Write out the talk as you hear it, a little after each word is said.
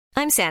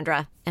I'm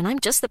Sandra, and I'm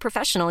just the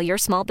professional your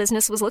small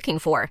business was looking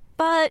for.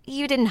 But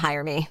you didn't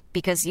hire me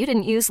because you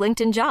didn't use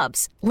LinkedIn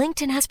Jobs.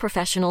 LinkedIn has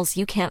professionals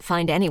you can't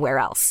find anywhere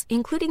else,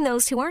 including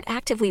those who aren't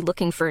actively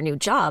looking for a new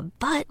job,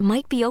 but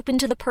might be open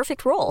to the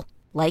perfect role,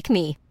 like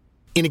me.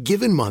 In a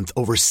given month,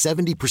 over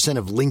 70%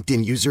 of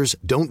LinkedIn users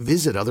don't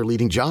visit other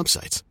leading job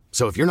sites.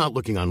 So if you're not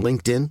looking on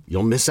LinkedIn,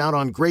 you'll miss out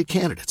on great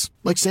candidates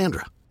like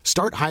Sandra.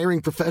 Start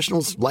hiring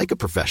professionals like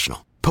a professional.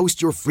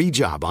 Post your free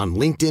job on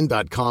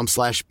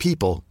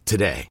linkedin.com/people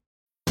today.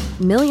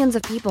 Millions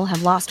of people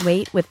have lost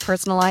weight with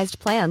personalized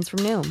plans from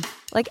Noom.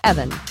 Like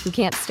Evan, who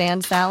can't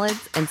stand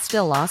salads and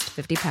still lost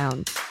 50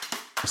 pounds.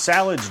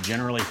 Salads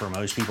generally for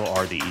most people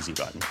are the easy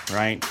button,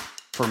 right?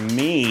 For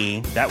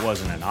me, that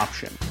wasn't an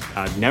option.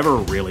 I never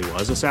really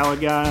was a salad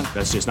guy.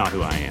 That's just not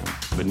who I am.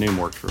 But Noom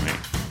worked for me.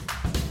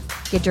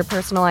 Get your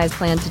personalized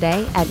plan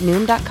today at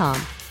Noom.com.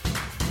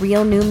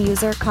 Real Noom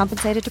user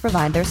compensated to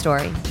provide their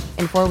story.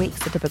 In 4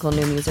 weeks, the typical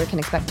Noom user can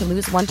expect to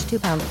lose 1 to 2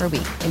 pounds per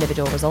week.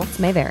 Individual results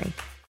may vary.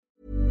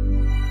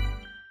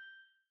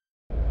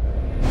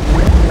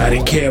 I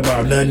didn't care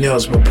about nothing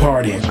else but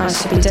partying. I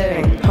should be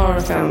doing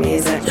horror film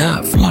music.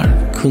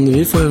 Jävlar, kunde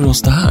vi få över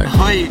oss det här?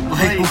 Why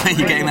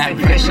you getting that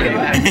impression?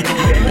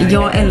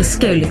 Jag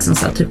älskar ju liksom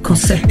så typ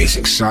koncept. It's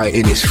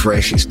exciting, it's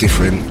fresh, it's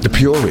different. The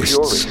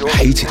purists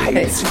hated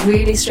it. It's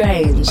really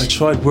strange. I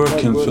tried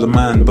working for the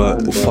man,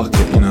 but fuck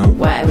it, you know.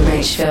 Whatever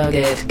makes you feel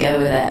good, go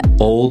with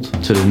it.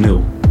 Old to the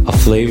new. A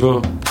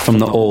flavor from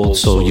the old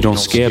so you don't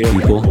scare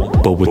people,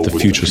 but with the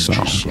future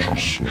sound.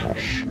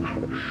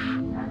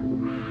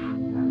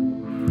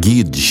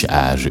 Gidge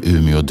är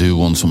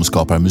Umeå-duon som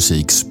skapar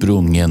musik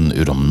sprungen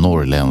ur de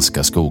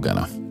norrländska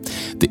skogarna.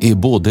 Det är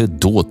både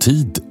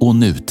dåtid och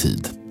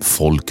nutid,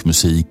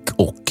 folkmusik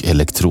och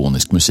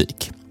elektronisk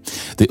musik.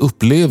 Det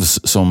upplevs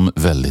som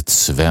väldigt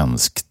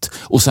svenskt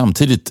och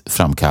samtidigt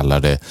framkallar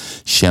det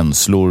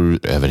känslor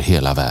över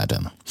hela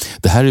världen.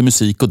 Det här är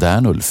Musik och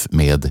Dernulf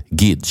med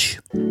Gidge.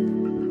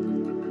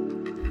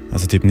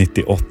 Alltså typ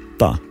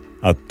 98.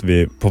 Att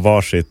vi på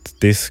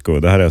varsitt disco,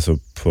 det här är alltså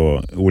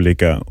på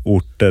olika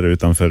orter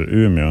utanför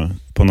Umeå,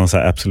 på någon så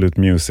här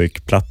Absolute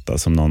Music-platta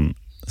som någon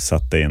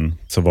satte in,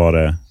 så var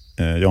det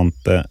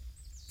Jonte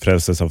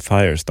frälses av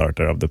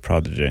Firestarter of the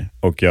Prodigy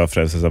och jag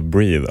frälses av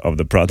Breathe of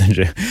the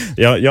Prodigy.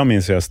 Jag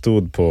minns att jag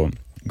stod på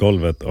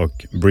golvet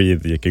och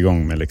Breathe gick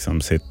igång med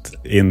liksom sitt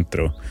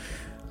intro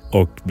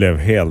och blev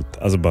helt,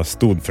 alltså bara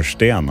stod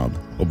förstenad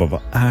och bara,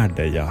 vad är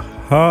det jag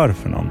hör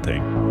för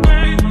någonting?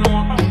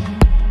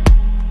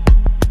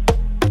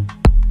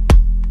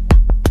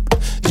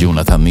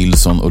 Jonathan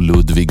Nilsson och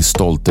Ludvig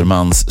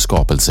Stoltermans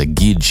skapelse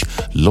Gidge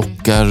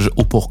lockar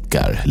och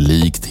pockar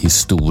likt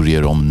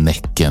historier om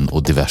Näcken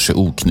och diverse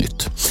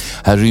oknytt.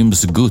 Här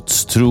ryms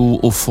gudstro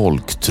och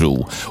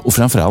folktro och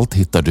framförallt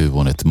hittar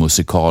duon ett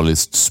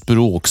musikaliskt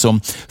språk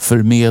som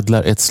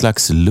förmedlar ett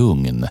slags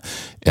lugn,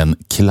 en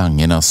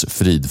klangernas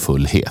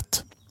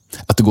fridfullhet.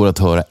 Att det går att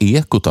höra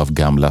ekot av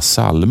gamla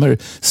psalmer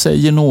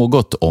säger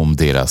något om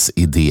deras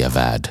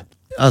idévärld.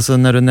 Alltså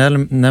när du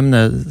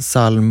nämner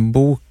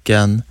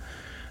psalmboken,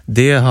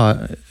 det har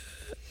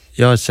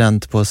jag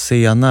känt på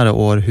senare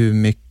år hur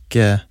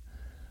mycket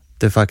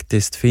det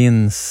faktiskt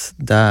finns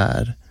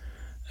där.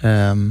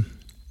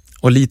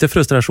 Och lite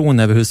frustration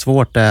över hur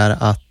svårt det är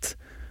att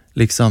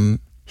liksom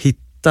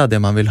hitta det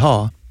man vill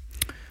ha.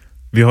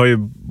 Vi har ju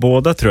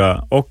båda, tror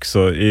jag,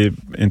 också i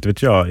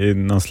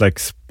någon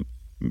slags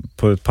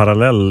på ett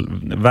parallell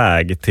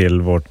väg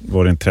till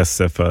vår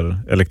intresse för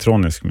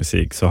elektronisk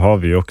musik, så har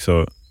vi ju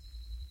också,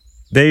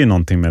 det är ju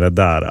någonting med det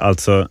där,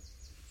 alltså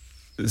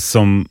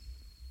som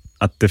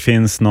att det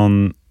finns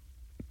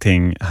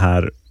någonting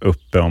här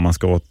uppe, om man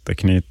ska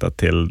återknyta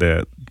till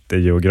det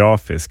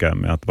geografiska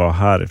med att vara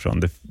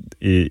härifrån,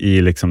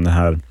 i liksom det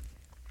här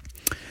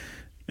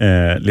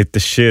lite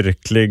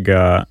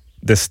kyrkliga,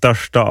 det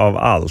största av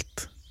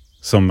allt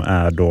som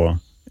är då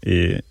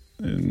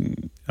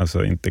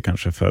alltså inte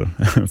kanske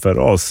för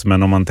oss,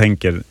 men om man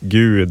tänker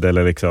Gud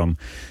eller liksom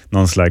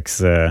någon slags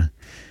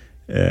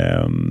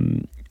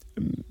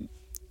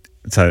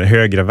så här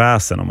högre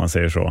väsen, om man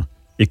säger så,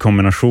 i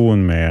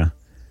kombination med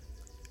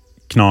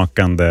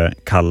knakande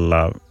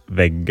kalla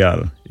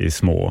väggar i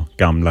små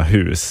gamla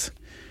hus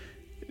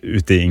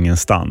ute i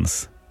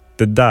ingenstans.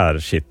 Det där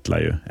kittlar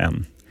ju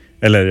en.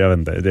 Eller jag vet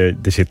inte,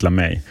 det kittlar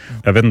mig.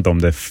 Jag vet inte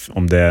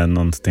om det är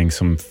någonting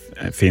som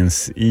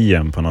finns i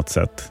en på något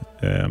sätt.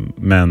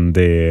 Men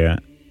det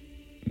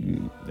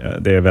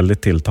är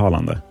väldigt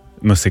tilltalande.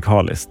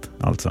 Musikaliskt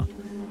alltså.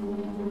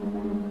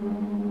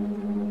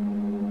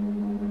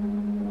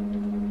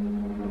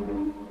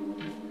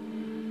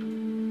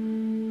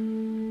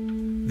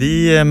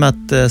 Vi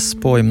möttes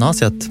på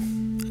gymnasiet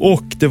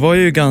och det var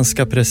ju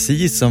ganska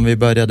precis som vi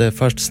började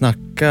först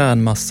snacka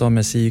en massa om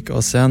musik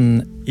och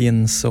sen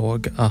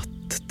insåg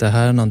att det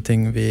här är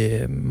någonting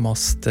vi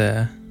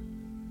måste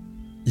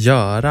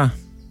göra.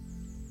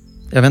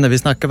 Jag vet inte, vi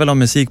snackar väl om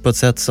musik på ett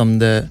sätt som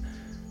det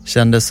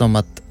kändes som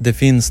att det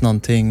finns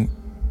någonting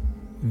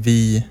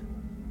vi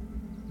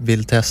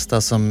vill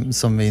testa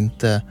som vi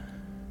inte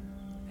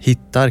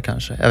hittar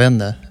kanske. Jag vet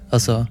inte,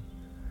 alltså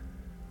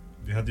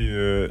Vi hade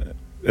ju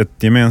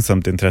ett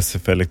gemensamt intresse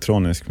för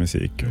elektronisk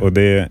musik och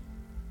det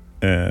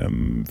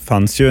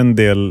fanns ju en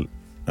del,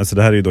 alltså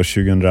det här är ju då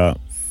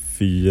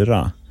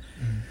 2004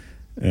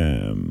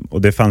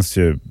 och det fanns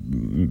ju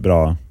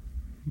bra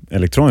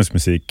elektronisk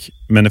musik,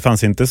 men det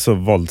fanns inte så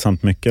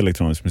våldsamt mycket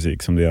elektronisk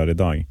musik som det gör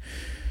idag.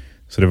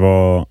 Så det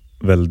var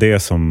väl det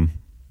som,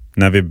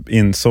 när vi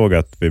insåg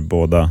att vi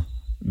båda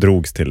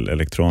drogs till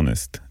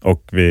elektroniskt,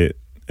 och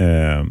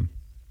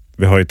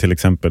vi har ju till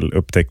exempel,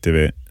 upptäckte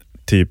vi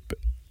typ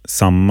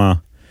samma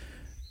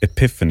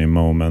epiphany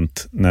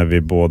moment när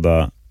vi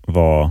båda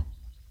var,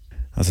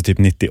 alltså typ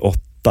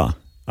 98,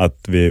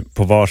 att vi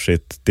på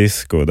varsitt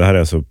disco, det här är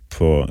alltså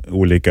på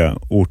olika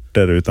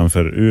orter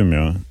utanför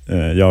Umeå,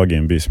 jag i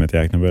en by som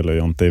heter Jäkneböl och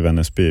Jonte i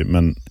Vännäsby,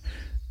 men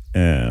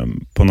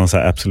på någon så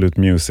här Absolute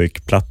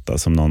Music-platta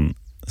som någon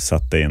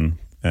satte in,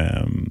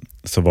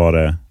 så var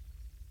det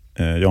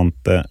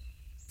Jonte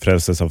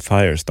frälses av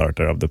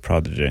Firestarter of the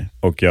Prodigy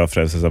och jag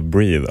frälses av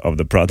Breathe of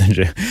the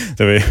Prodigy.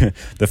 Det var ju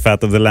The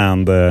Fat of the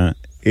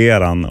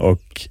Land-eran,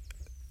 och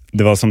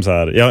det var som så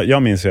här,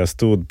 jag minns att jag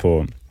stod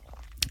på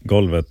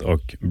golvet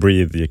och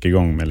Breathe gick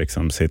igång med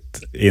liksom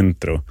sitt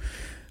intro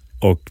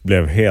och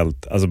blev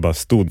helt, alltså bara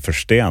stod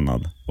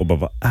förstenad och bara,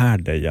 vad är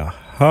det jag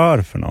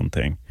hör för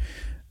någonting?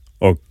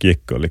 Och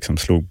gick och liksom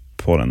slog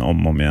på den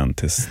om och om igen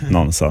tills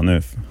någon sa,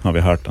 nu har vi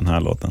hört den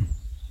här låten.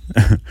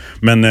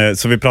 Men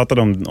så vi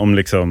pratade om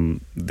liksom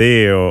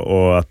det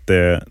och att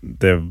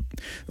det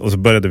och så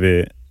började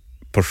vi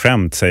på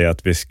skämt säga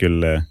att vi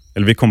skulle,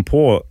 eller vi kom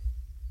på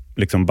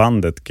liksom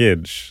bandet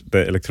Gidge,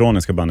 det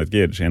elektroniska bandet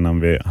Gidge, innan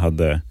vi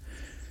hade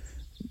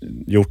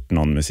gjort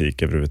någon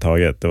musik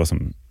överhuvudtaget. Det var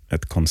som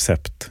ett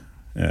koncept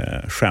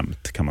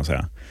skämt kan man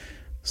säga,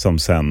 som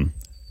sen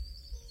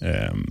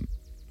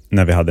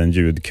när vi hade en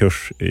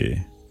ljudkurs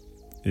i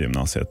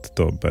gymnasiet,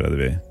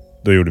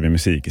 då gjorde vi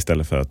musik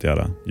istället för att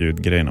göra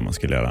ljudgrejerna man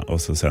skulle göra.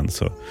 Och så sen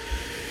så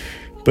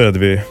började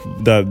vi,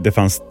 där det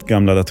fanns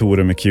gamla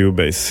datorer med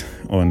Cubase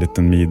och en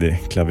liten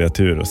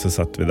midi-klaviatur, och så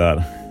satt vi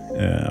där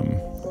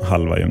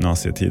halva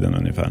gymnasietiden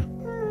ungefär.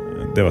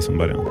 Det var som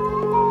början.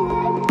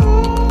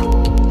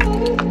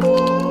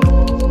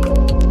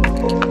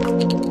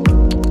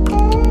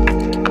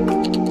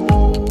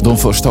 De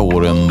första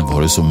åren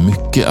var det så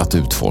mycket att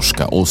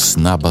utforska, och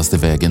snabbaste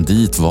vägen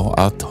dit var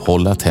att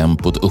hålla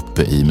tempot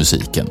uppe i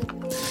musiken.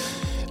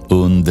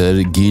 Under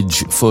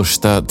Gidge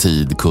första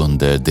tid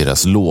kunde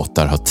deras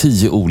låtar ha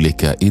 10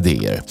 olika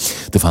idéer.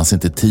 Det fanns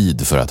inte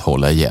tid för att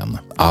hålla igen.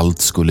 Allt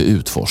skulle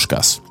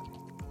utforskas.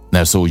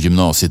 När så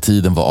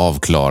gymnasietiden var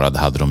avklarad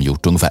hade de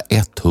gjort ungefär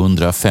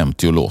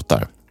 150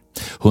 låtar.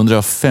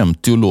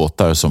 150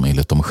 låtar som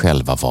enligt dem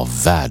själva var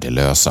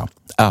värdelösa.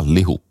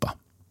 Allihopa.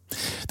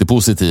 Det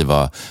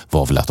positiva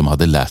var väl att de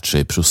hade lärt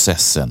sig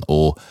processen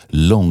och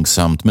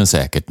långsamt men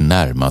säkert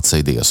närmat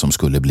sig det som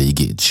skulle bli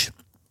Gidge.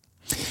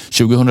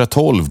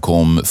 2012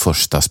 kom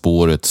första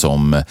spåret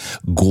som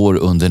går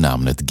under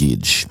namnet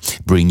Gidge,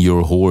 Bring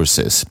Your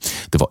Horses.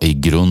 Det var i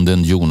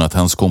grunden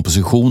Jonathans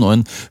komposition och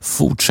en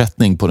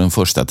fortsättning på den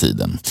första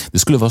tiden. Det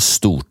skulle vara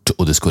stort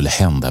och det skulle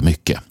hända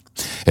mycket.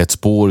 Ett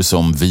spår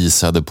som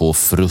visade på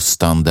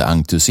frustande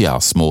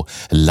entusiasm och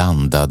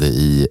landade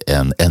i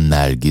en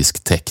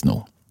energisk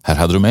techno. Här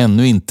hade de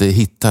ännu inte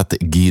hittat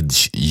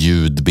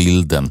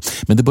Gidge-ljudbilden,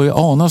 men det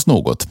börjar anas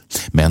något.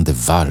 Men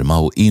det varma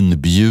och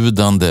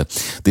inbjudande,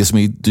 det som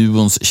är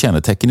duons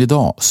kännetecken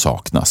idag,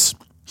 saknas.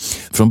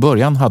 Från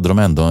början hade de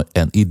ändå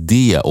en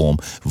idé om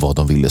vad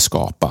de ville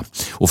skapa,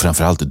 och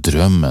framförallt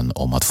drömmen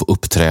om att få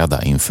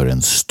uppträda inför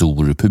en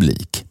stor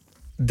publik.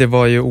 Det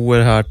var ju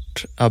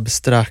oerhört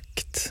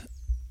abstrakt.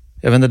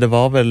 Jag vet inte, det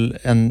var väl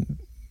en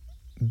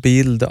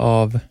bild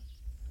av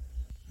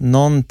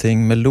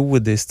någonting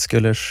melodiskt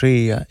skulle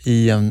ske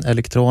i en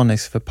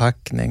elektronisk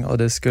förpackning, och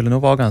det skulle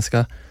nog vara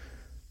ganska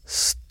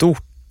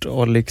stort,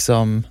 och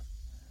liksom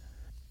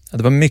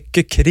det var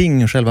mycket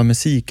kring själva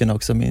musiken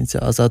också, minns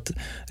jag. Alltså att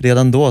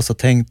redan då så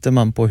tänkte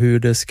man på hur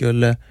det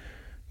skulle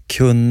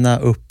kunna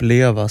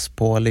upplevas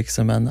på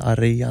liksom en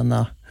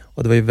arena,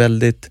 och det var ju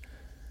väldigt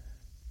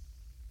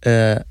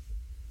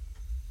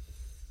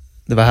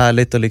det var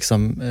härligt att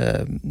liksom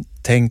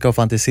tänka och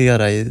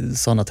fantisera i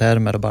sådana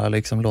termer och bara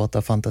liksom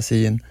låta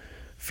fantasin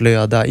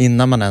flöda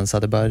innan man ens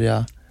hade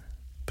börjat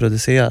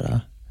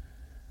producera.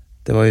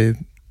 Det var ju,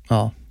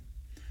 ja.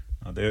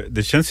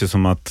 Det känns ju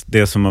som att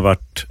det som har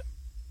varit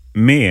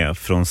med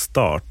från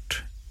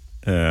start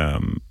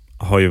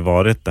har ju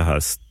varit det här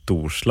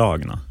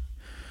storslagna.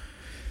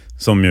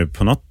 Som ju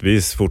på något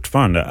vis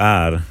fortfarande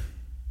är.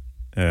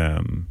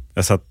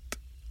 Jag satt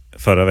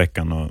förra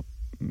veckan och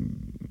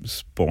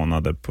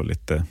spånade på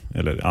lite,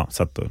 eller ja,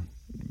 satt och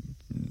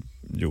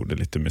gjorde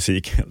lite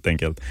musik helt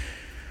enkelt.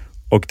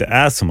 Och det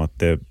är som att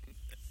det,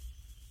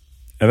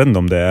 jag vet inte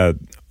om det är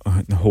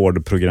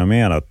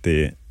hårdprogrammerat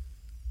i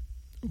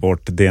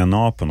vårt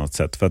DNA på något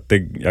sätt, för att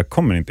jag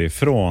kommer inte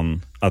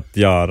ifrån att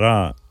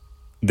göra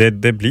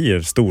det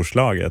blir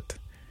storslaget.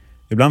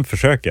 Ibland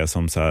försöker jag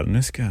som så här,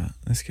 nu ska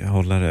jag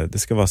hålla det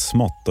ska vara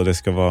smått och det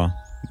ska vara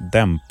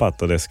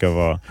dämpat och det ska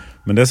vara,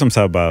 men det är som så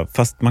här bara,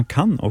 fast man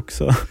kan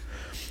också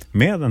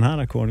med den här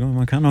ackordgången.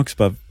 Man kan också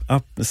bara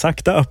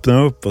sakta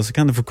öppna upp och så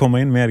kan det få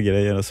komma in mer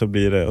grejer och så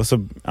blir det, och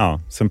så,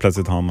 sen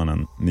plötsligt har man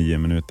en 9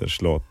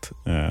 minuters låt.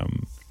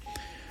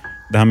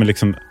 Det här med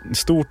liksom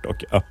stort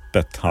och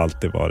öppet har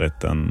alltid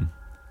varit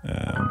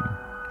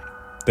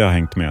det har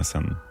hängt med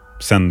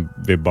sen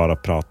vi bara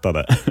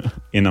pratade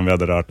innan vi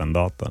hade rört en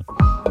dator.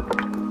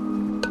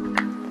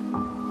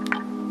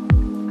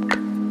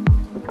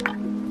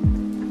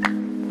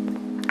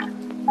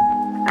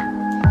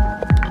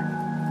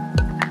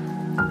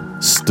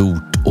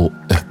 Stort och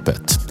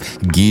öppet.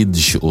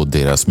 Gidge och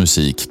deras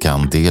musik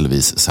kan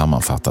delvis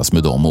sammanfattas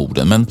med de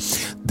orden, men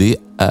det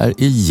är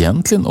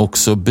egentligen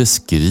också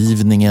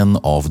beskrivningen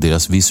av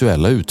deras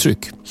visuella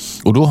uttryck.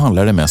 Och då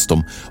handlar det mest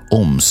om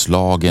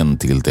omslagen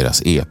till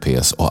deras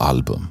EPs och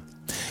album.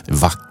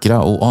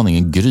 Vackra och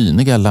aningen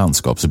gryniga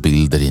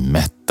landskapsbilder i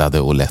mättade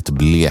och lätt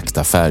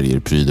blekta färger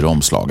pryder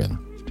omslagen.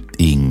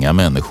 Inga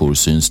människor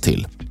syns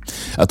till.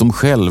 Att de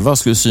själva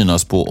skulle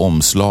synas på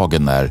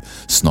omslagen är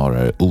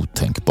snarare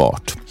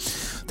otänkbart.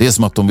 Det är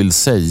som att de vill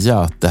säga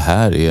att det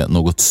här är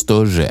något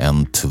större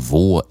än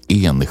 2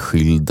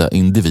 enskilda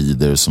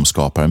individer som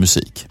skapar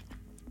musik.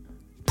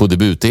 På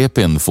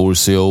debut-EP:n For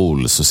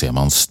Seoul så ser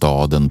man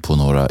staden på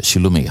några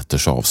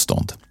kilometers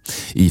avstånd.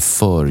 I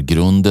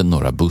förgrunden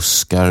några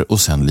buskar och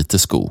sen lite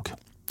skog.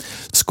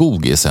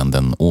 Skog är sedan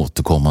den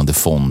återkommande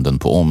fonden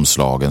på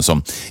omslagen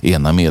som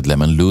ena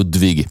medlemmen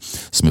Ludvig,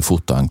 som är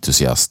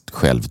fotoentusiast,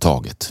 själv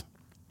tagit.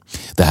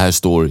 Det här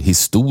står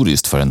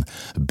historiskt för en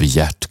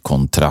bjärt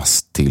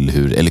kontrast till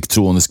hur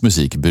elektronisk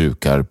musik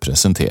brukar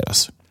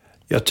presenteras.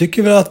 Jag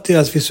tycker väl att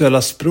deras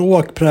visuella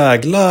språk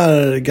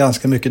präglar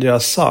ganska mycket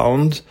deras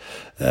sound.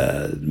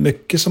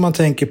 Mycket som man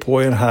tänker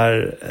på i den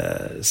här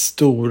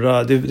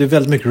stora, det är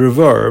väldigt mycket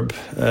reverb,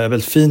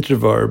 väldigt fint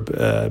reverb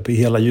på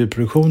hela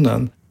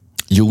ljudproduktionen.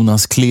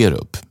 Jonas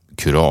Klerup,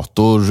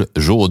 kurator,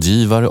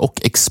 rådgivare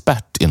och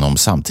expert inom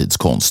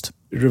samtidskonst.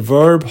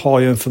 Reverb har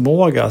ju en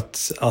förmåga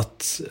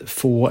att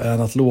få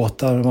en att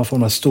låta, man får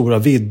de här stora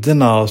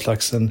vidderna och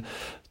slags en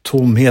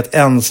tomhet,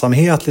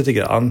 ensamhet lite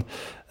grann.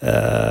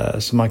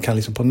 Så man kan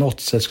liksom på något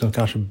sätt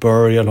kanske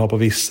börja ha på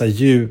vissa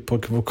ljud,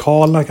 på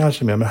vokalerna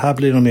kanske mer, men här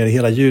blir det mer,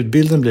 hela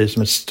ljudbilden blir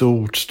som ett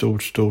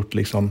stort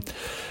liksom,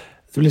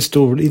 det blir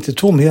stor, inte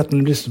tomhet, men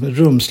det blir som en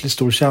rumslig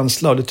stor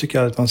känsla, och det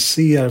tycker jag att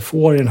man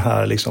får i den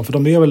här liksom, för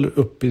de är väl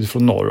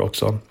uppifrån norr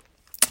också.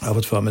 Jag har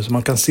fått för mig. Så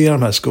man kan se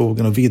de här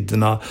skogen och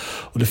vidderna.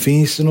 Och det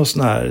finns ju något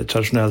sån här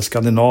traditionellt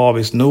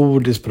skandinaviskt,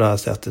 nordiskt på det här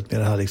sättet. Med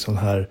det här liksom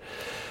här.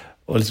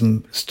 Och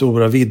liksom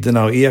stora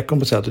vidderna och ekon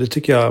på sätt. Och det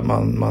tycker jag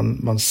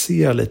man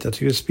ser lite. Jag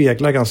tycker det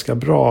speglar ganska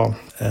bra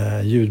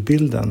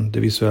ljudbilden, det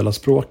visuella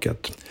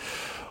språket.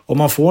 Och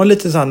man får en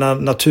lite sån här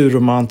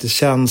naturromantisk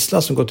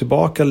känsla som går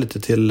tillbaka lite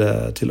till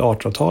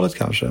 1800-talet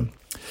kanske.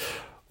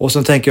 Och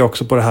sen tänker jag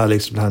också på det här,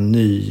 liksom det här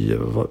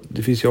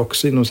det finns ju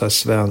också inom så här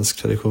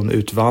svensk tradition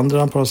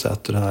utvandraren på något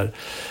sätt, och det här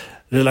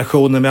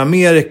relationen med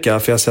Amerika,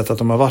 för jag har sett att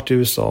de har varit i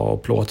USA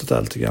och plåtat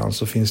där lite grann,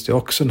 så finns det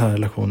också den här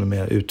relationen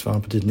med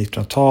utvandraren på tidigt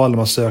 1900-tal,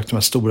 man sökte de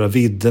här stora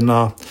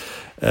vidderna,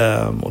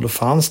 och då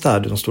fanns det här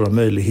de stora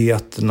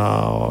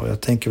möjligheterna, och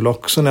jag tänker väl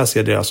också när jag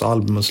ser deras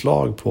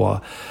albumomslag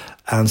på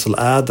Ansel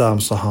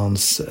Adams och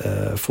hans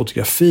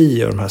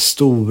fotografi och de här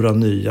stora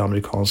nya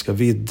amerikanska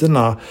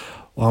vidderna.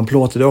 Och han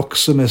plåtade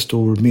också med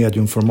stor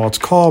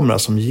mediumformatskamera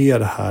som ger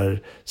det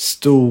här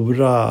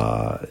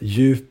stora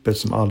djupet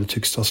som aldrig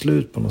tycks ta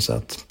slut på något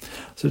sätt.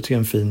 Så det tycker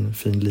jag är en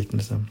fin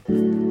liknelse.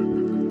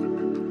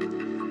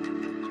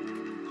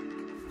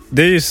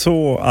 Det är ju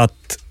så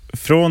att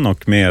från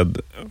och med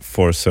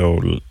For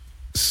Soul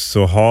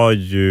så har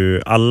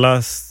ju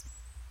alla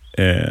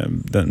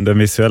den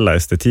visuella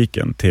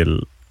estetiken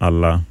till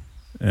alla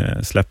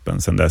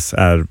släppen sedan dess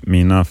är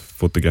mina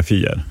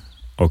fotografier.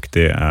 Och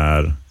det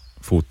är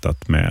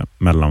fotat med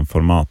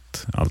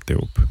mellanformat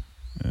alltihop.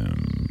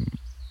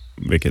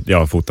 Vilket jag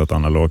har fotat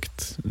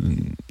analogt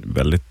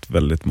väldigt,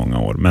 väldigt många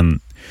år. Men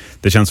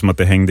det känns som att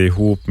det hängde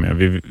ihop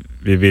med.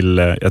 Vi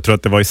ville, jag tror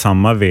att det var i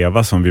samma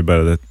veva som vi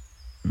började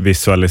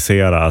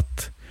visualisera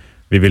att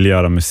vi ville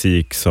göra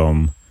musik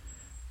som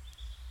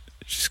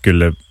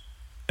skulle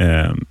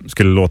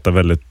låta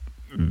väldigt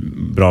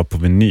bra på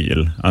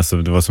vinyl.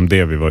 Alltså det var som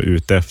det vi var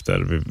ute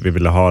efter. Vi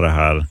ville ha det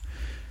här.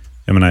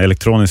 Jag menar,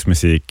 elektronisk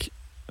musik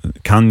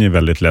kan ju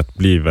väldigt lätt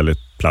bli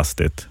väldigt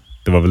plastigt.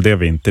 Det var väl det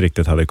vi inte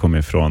riktigt hade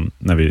kommit ifrån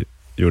när vi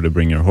gjorde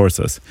Bring Your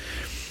Horses.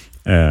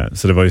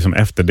 Så det var ju som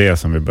efter det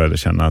som vi började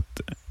känna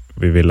att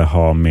vi ville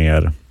ha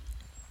mer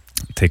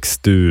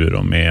textur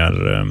och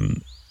mer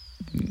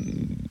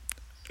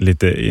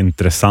lite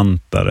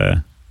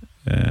intressantare.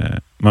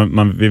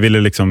 Vi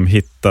ville liksom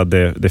hitta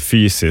det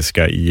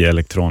fysiska i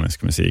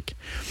elektronisk musik.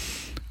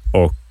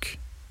 Och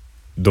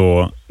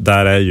då,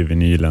 där är ju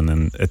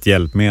vinylen ett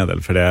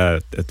hjälpmedel, för det är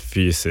ett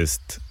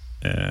fysiskt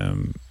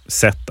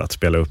sätt att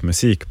spela upp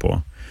musik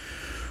på.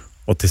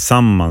 Och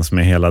tillsammans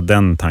med hela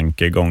den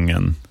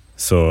tankegången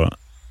så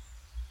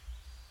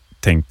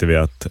tänkte vi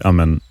att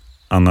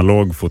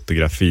analog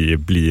fotografi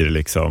blir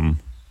liksom,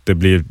 det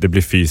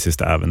blir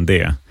fysiskt även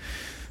det.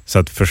 Så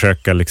att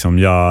försöka liksom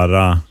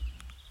göra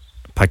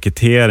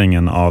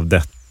paketeringen av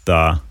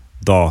detta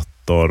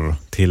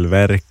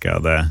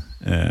datortillverkade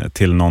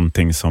till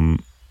någonting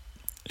som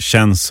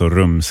känns så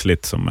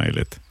rumsligt som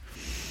möjligt.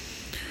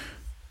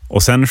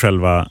 Och sen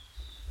själva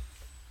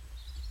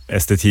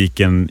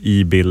estetiken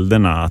i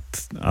bilderna,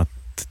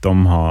 att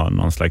de har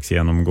någon slags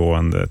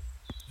genomgående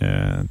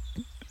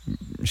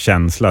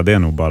känsla, det är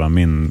nog bara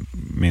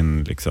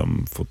min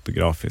liksom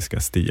fotografiska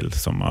stil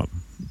som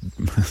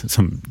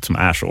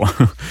är så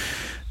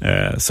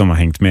som har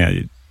hängt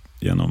med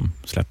genom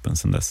släppen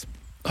sedan dess.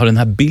 Har den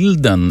här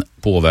bilden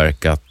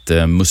påverkat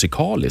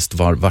musikaliskt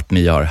vart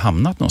ni har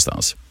hamnat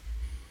någonstans?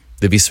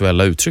 Det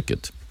visuella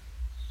uttrycket?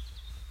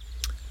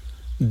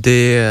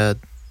 Det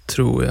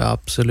tror jag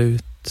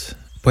absolut.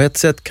 På ett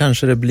sätt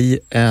kanske det blir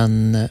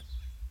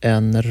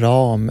en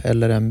ram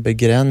eller en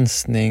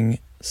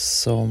begränsning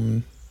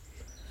som...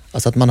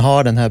 Alltså att man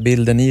har den här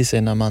bilden i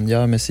sig när man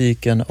gör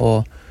musiken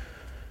och...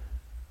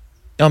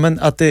 Ja, men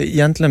att det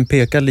egentligen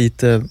pekar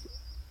lite...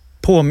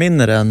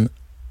 Påminner en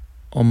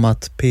om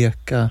att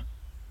peka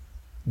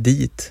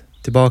dit,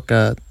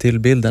 tillbaka till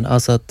bilden.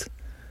 Alltså att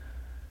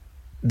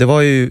det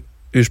var ju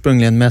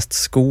ursprungligen mest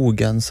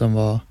skogen som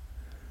var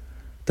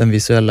den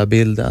visuella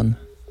bilden.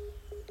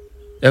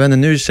 Jag vet inte,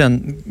 nu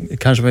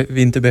kanske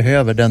vi inte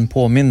behöver den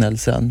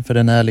påminnelsen, för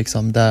den är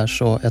liksom där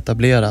så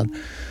etablerad.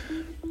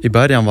 I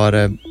början var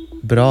det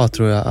bra,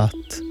 tror jag,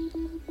 att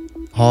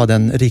ha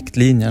den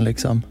riktlinjen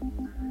liksom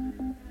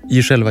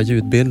i själva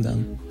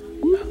ljudbilden.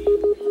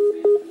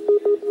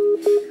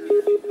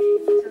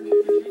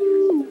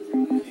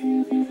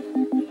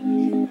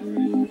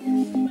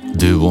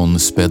 Duon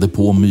spädde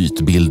på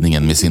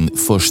mytbildningen med sin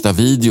första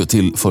video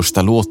till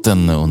första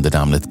låten under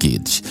namnet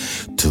Gidge.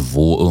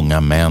 2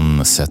 unga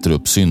män sätter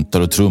upp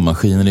syntar och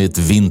trummaskiner i ett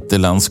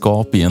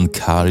vinterlandskap i en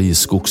karg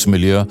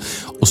skogsmiljö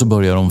och så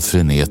börjar de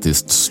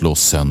frenetiskt slå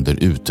sönder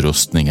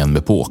utrustningen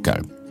med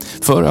påkar.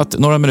 För att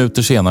några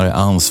minuter senare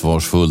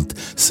ansvarsfullt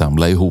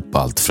samla ihop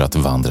allt för att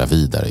vandra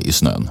vidare i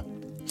snön.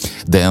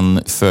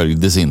 Den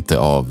följdes inte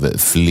av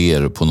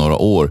fler på några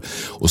år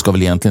och ska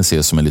väl egentligen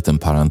ses som en liten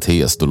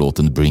parentes då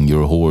låten Bring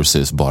Your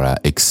Horses bara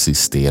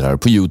existerar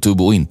på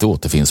YouTube och inte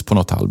återfinns på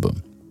något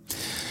album.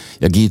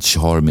 Ja, Gidge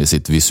har med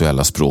sitt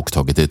visuella språk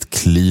tagit ett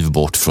kliv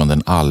bort från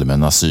den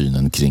allmänna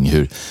synen kring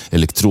hur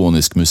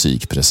elektronisk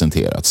musik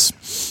presenterats.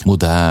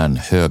 Modern,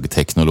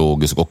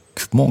 högteknologisk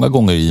och många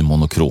gånger i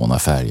monokrona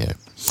färger.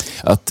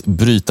 Att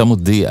bryta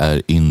mot det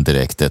är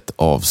indirekt ett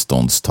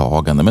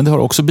avståndstagande, men det har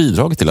också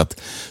bidragit till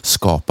att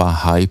skapa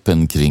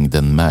hypen kring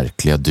den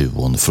märkliga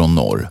duon från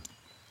norr.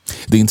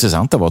 Det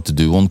intressanta var att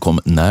duon kom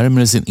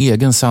närmare sin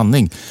egen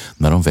sanning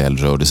när de väl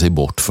rörde sig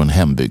bort från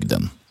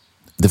hembygden.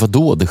 Det var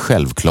då det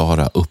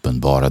självklara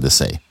uppenbarade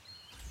sig.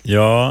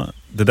 Ja,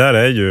 det där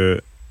är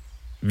ju...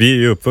 Vi är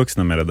ju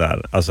uppvuxna med det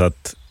där. Alltså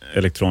att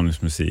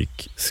elektronisk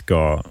musik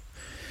ska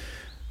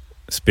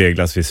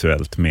speglas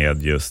visuellt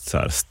med just så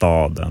här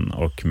staden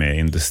och med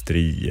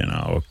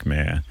industrierna och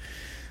med,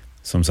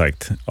 som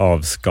sagt,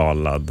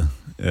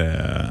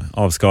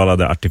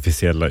 avskalade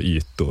artificiella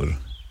ytor.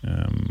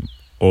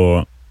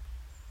 Och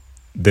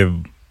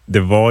det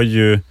var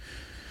ju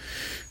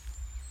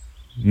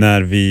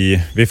när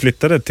vi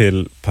flyttade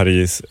till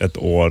Paris ett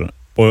år,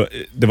 och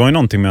det var ju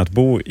någonting med att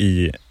bo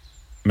i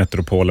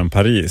metropolen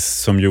Paris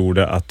som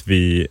gjorde att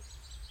vi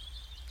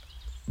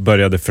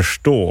började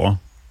förstå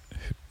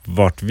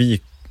vart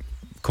vi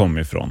kom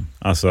ifrån.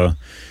 Alltså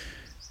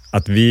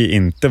att vi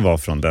inte var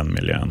från den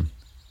miljön.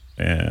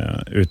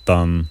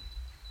 Utan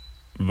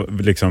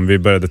liksom vi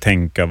började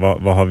tänka,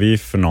 vad har vi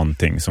för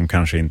någonting som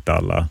kanske inte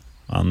alla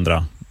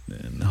andra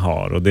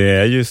har? Och det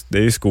är ju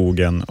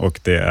skogen och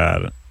det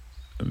är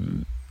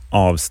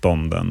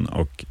avstånden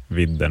och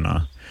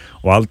vidderna.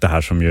 Och allt det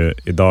här som ju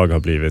idag har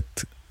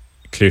blivit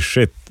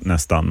klyschigt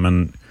nästan.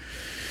 Men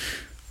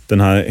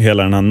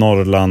hela den här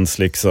Norrlands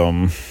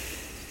liksom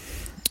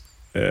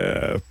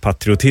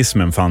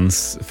patriotismen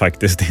fanns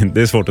faktiskt inte,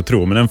 det är svårt att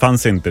tro, men den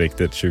fanns inte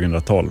riktigt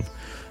 2012.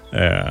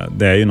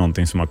 Det är ju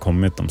någonting som har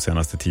kommit de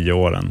senaste 10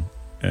 åren.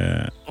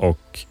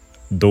 Och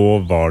då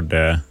var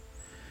det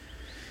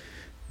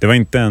var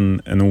inte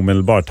en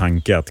omedelbar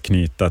tanke att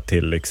knyta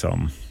till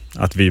liksom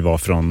att vi var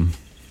från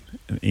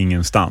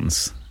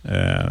ingenstans.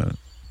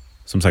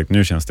 Som sagt,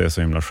 nu känns det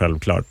så himla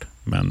självklart,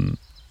 men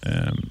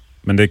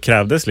det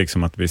krävdes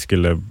liksom att vi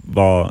skulle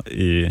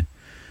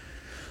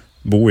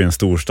bo i en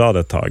storstad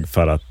ett tag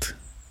för att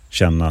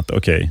känna att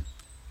okej,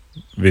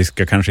 vi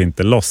ska kanske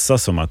inte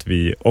låtsas som att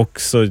vi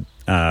också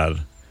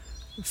är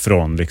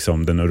från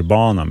liksom den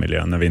urbana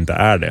miljön när vi inte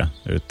är det,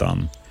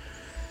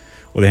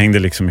 och det hängde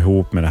liksom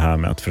ihop med det här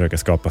med att försöka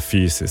skapa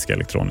fysisk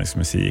elektronisk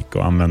musik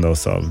och använda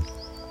oss av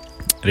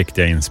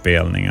riktiga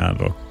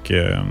inspelningar och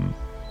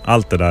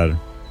allt det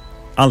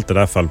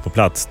där föll på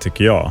plats,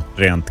 tycker jag,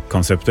 rent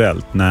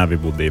konceptuellt när vi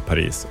bodde i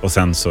Paris, och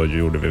sen så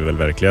gjorde vi väl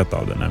verklighet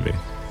av det när vi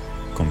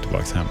kom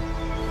tillbaka hem.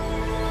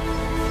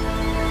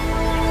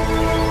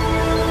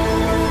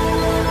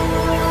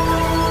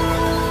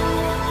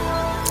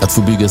 Att Att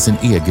få bygga sin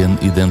egen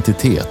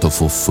identitet och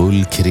få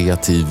full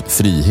kreativ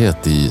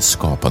frihet i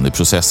skapande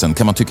processen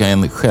kan man tycka är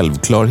en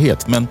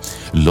självklarhet, men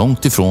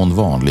långt ifrån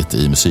vanligt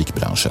i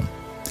musikbranschen.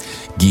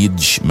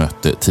 Gidge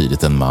mötte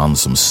tidigt en man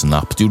som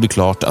snabbt gjorde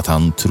klart att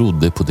han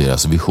trodde på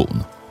deras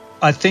vision.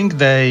 I think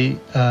they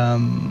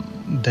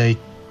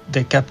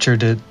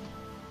captured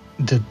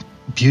the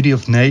beauty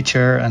of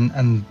nature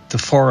and the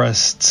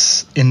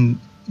forests in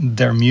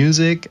their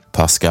music.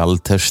 Pascal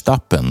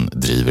Terstappen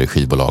driver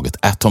skivbolaget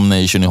Atom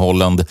Nation i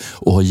Holland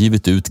och har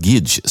givit ut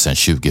Gidge sedan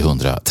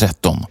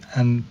 2013.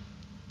 And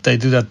they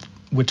do that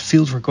with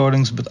field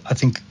recordings, but I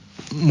think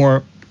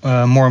more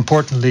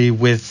importantly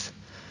with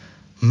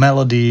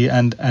melody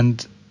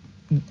and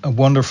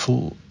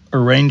wonderful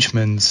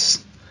arrangements.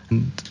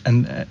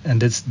 And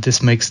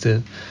this makes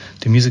the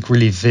music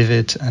really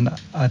vivid, and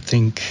I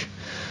think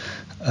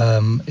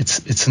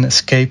it's an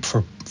escape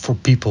for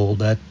people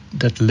that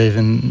live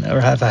in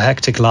or have a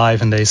hectic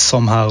life, and they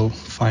somehow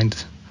find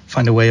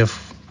a way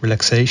of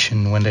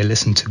relaxation when they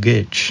listen to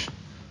Gidge.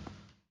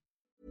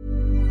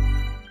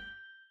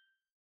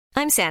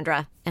 I'm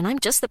Sandra, and I'm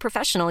just the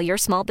professional your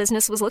small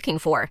business was looking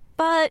for.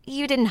 But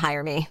you didn't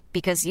hire me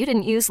because you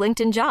didn't use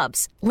LinkedIn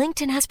Jobs.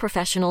 LinkedIn has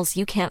professionals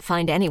you can't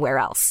find anywhere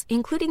else,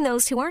 including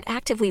those who aren't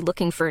actively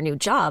looking for a new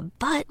job,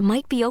 but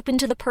might be open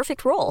to the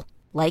perfect role,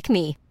 like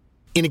me.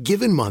 In a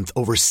given month,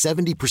 over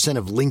 70%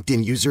 of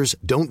LinkedIn users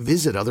don't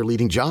visit other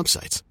leading job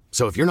sites.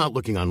 So if you're not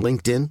looking on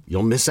LinkedIn,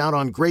 you'll miss out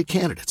on great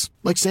candidates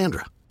like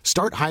Sandra.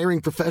 Start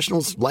hiring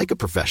professionals like a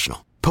professional.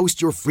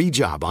 Post your free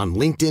job on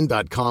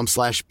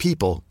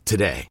linkedin.com/people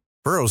today.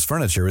 Burrow's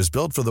furniture is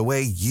built for the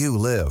way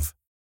you live.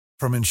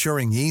 From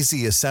ensuring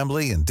easy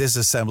assembly and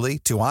disassembly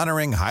to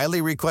honoring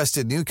highly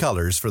requested new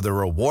colors for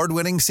their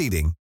award-winning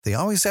seating, they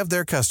always have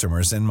their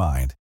customers in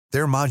mind.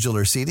 Their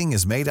modular seating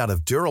is made out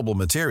of durable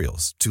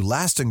materials to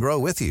last and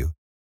grow with you.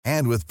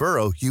 And with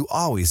Burrow, you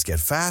always get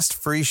fast,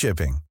 free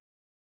shipping.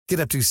 Get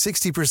up to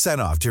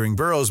 60% off during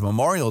Burrow's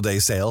Memorial Day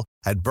sale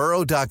at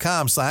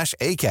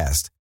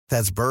burrow.com/ACAST.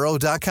 That's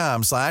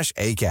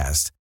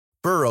burrow.com/ACAST.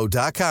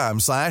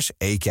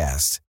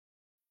 burrow.com/ACAST.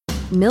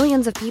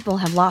 Millions of people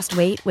have lost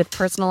weight with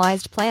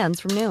personalized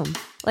plans from Noom.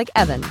 Like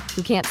Evan,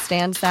 who can't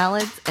stand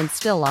salads and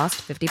still lost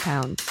 50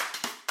 pounds.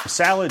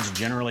 Salads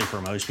generally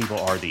for most people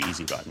are the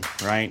easy button,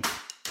 right?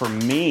 For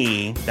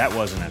me, that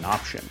wasn't an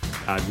option.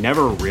 I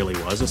never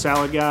really was a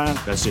salad guy.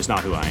 That's just not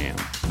who I am.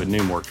 But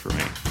Noom worked for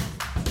me.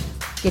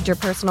 Get your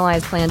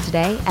personalized plan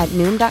today at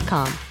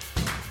Noom.com.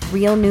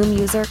 Real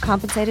Noom user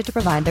compensated to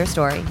provide their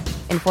story.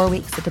 In 4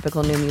 weeks, the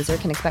typical Noom user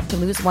can expect to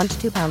lose 1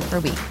 to 2 pounds per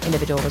week.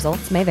 Individual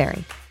results may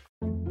vary.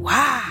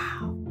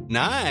 Wow.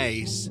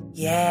 Nice.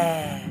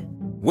 Yeah.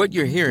 What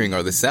you're hearing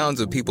are the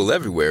sounds of people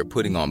everywhere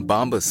putting on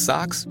Bombas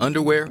socks,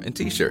 underwear, and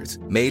T-shirts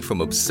made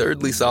from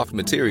absurdly soft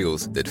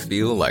materials that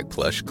feel like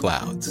plush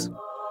clouds.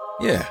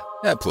 Yeah,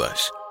 that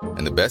plush.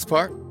 And the best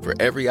part? For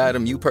every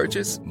item you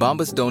purchase,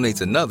 Bombas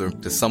donates another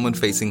to someone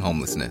facing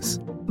homelessness.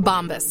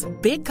 Bombas,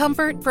 big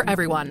comfort for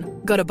everyone.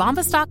 Go to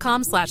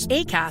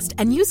bombas.com/ACAST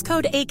and use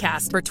code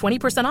ACAST for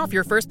 20% off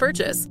your first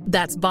purchase.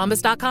 That's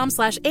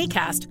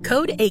bombas.com/ACAST,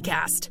 code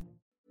ACAST.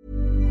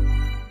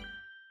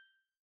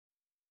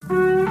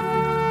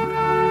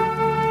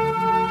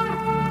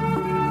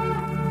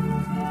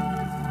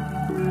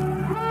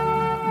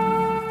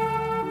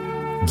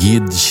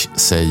 Gidge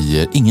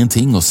säger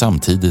ingenting och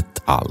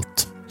samtidigt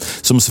allt.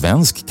 Som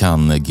svensk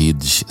kan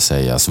Gidge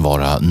sägas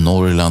vara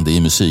Norrland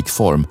i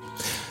musikform.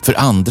 För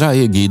andra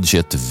är Gidge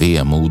ett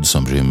vemod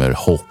som rymmer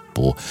hopp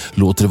och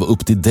låter det vara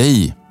upp till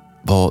dig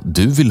vad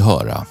du vill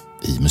höra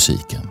i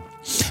musiken.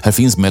 Här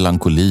finns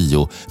melankoli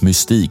och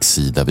mystik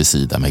sida vid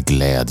sida med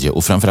glädje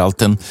och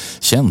framförallt en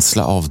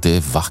känsla av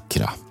det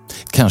vackra.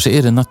 Kanske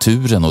är det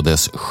naturen och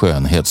dess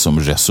skönhet som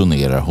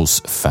resonerar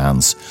hos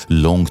fans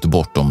långt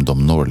bortom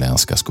de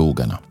norrländska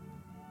skogarna.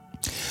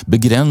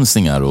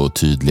 Begränsningar och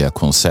tydliga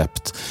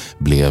koncept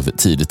blev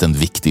tidigt en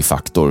viktig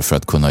faktor för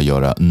att kunna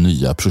göra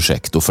nya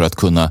projekt och för att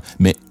kunna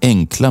med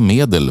enkla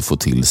medel få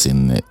till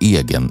sin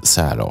egen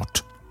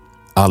särart.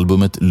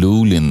 Albumet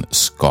Lulin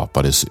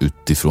skapades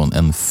utifrån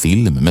en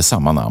film med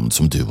samma namn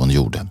som duon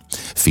gjorde.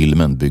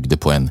 Filmen byggde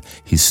på en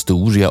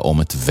historia om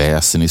ett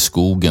väsen i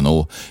skogen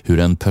och hur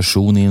en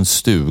person i en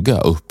stuga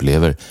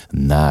upplever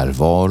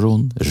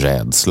närvaron,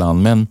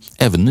 rädslan men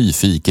även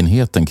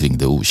nyfikenheten kring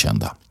det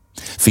okända.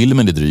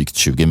 Filmen är drygt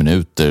 20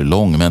 minuter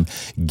lång, men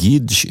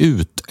Gidge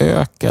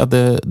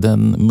utökade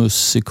den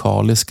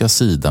musikaliska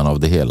sidan av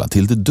det hela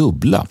till det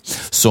dubbla,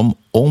 som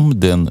om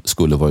den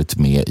skulle varit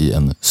med i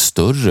en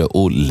större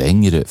och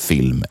längre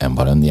film än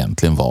vad den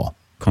egentligen var.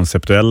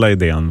 Konceptuella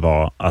idén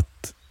var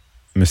att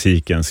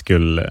musiken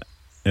skulle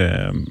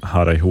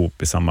höra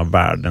ihop i samma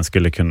värld.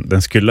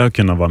 Den skulle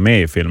kunna vara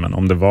med i filmen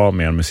om det var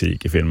mer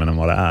musik i filmen än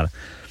vad det är.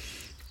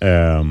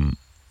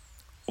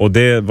 Och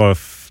det var...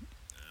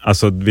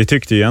 Alltså, vi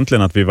tyckte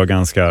egentligen att vi var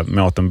ganska...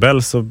 Med Autumn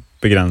Bell så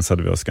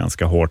begränsade vi oss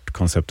ganska hårt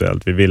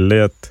konceptuellt. Vi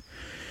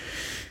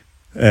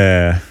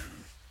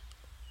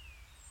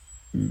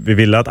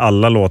ville att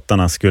alla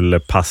låtarna skulle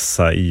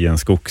passa i en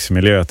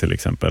skogsmiljö till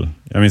exempel.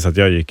 Jag minns att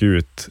jag gick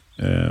ut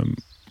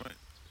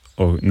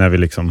Och när vi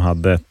liksom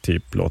hade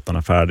typ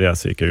låtarna färdiga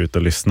så gick jag ut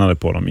och lyssnade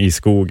på dem i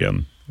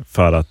skogen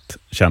för att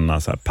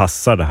känna så här,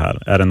 passar det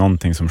här? Är det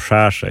någonting som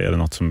skär sig? Är det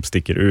något som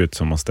sticker ut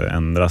som måste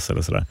ändras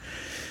eller sådär?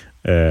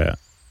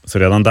 Så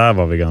redan där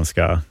var vi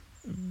ganska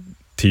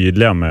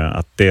tydliga med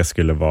att det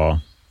skulle vara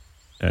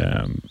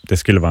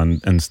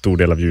en stor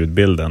del av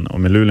ljudbilden.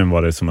 Och med Lulin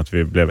var det som att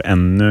vi blev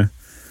ännu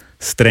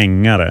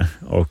strängare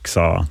och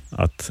sa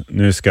att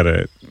nu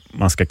ska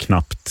man ska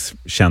knappt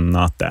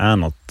känna att det är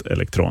något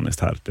elektroniskt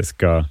här.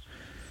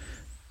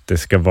 Det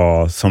ska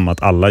vara som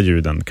att alla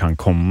ljuden kan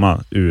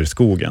komma ur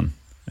skogen.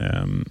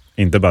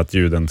 Inte bara att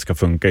ljuden ska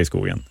funka i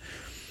skogen.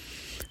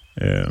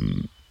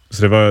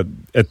 Så det var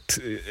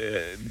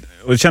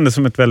och det kändes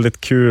som ett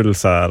väldigt kul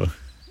så här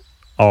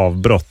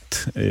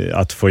avbrott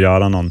att få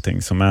göra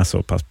någonting som är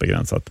så pass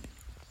begränsat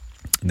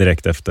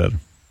direkt efter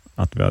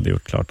att vi hade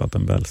gjort klart att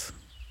den Bells.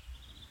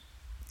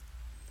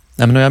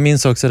 Nej, men jag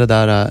minns också det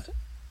där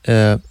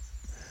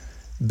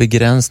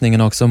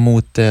begränsningen också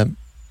mot det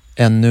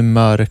ännu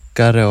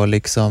mörkare och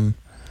liksom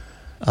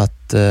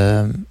att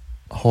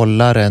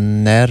hålla det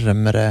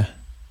närmare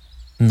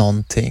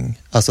någonting.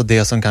 Alltså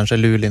det som kanske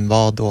Lulin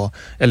var då,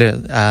 eller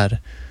är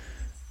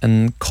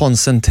en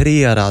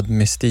koncentrerad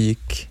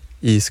mystik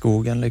i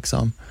skogen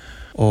liksom.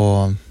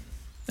 Och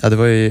ja, det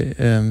var ju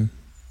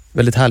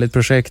väldigt härligt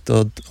projekt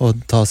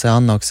att ta sig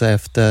an också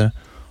efter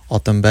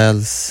Autumn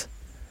Bells.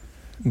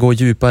 Gå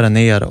djupare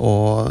ner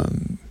och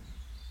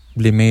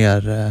bli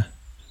mer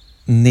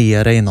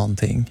nere i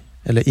någonting.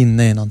 Eller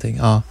inne i någonting,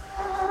 ja.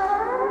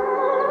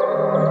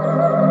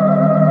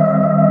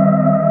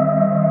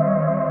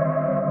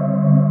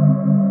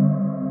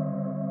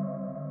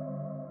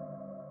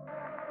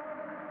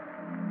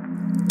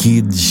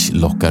 Gidge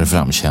lockar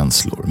fram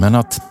känslor, men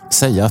att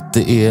säga att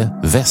det är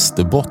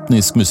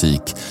västerbottnisk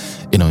musik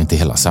är nog inte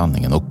hela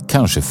sanningen och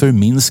kanske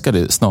förminskar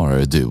det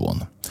snarare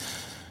duon.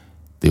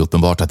 Det är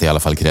uppenbart att det i alla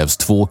fall krävs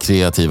 2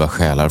 kreativa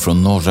själar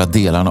från norra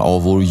delarna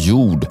av vår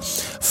jord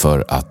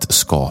för att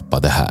skapa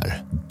det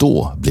här.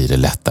 Då blir det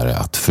lättare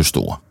att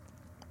förstå.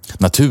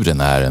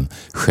 Naturen är en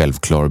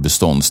självklar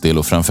beståndsdel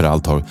och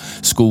framförallt har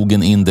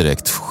skogen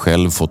indirekt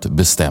själv fått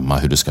bestämma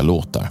hur det ska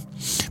låta.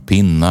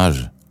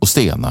 Pinnar och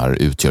stenar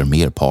utgör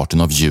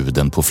merparten av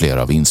ljuden på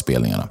flera av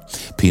inspelningarna.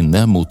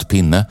 Pinne mot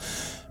pinne,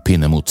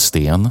 pinne mot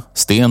sten,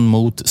 sten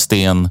mot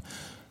sten.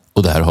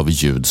 Och där har vi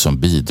ljud som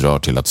bidrar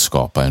till att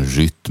skapa en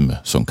rytm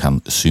som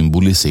kan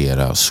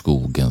symbolisera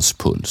skogens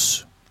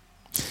puls.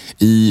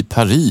 I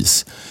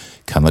Paris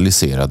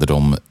kanaliserade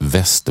de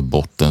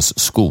Västerbottens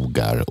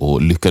skogar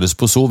och lyckades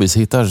på så vis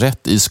hitta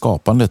rätt i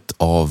skapandet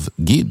av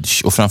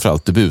Gidge och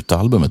framförallt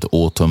debutalbumet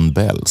Autumn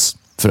Bells.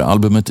 För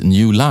albumet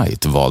New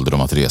Light valde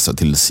de att resa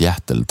till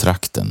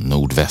Seattle-trakten,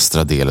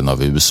 nordvästra delen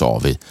av USA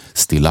vid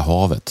Stilla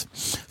havet,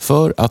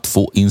 för att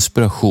få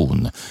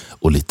inspiration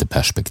och lite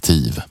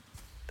perspektiv.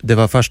 Det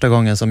var första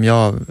gången som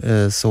jag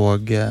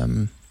såg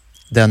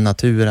den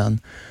naturen.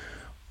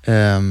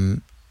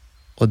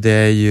 Och det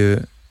är ju,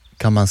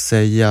 kan man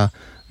säga,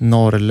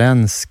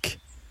 norrländsk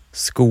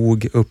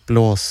skog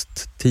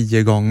upplåst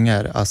 10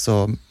 gånger.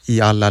 Alltså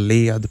i alla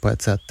led på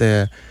ett sätt.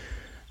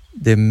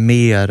 Det är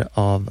mer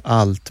av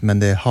allt, men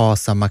det har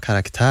samma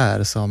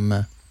karaktär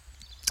som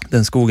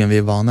den skogen vi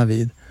är vana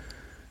vid.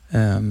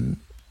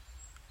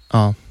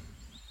 Ja.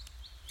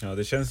 Ja,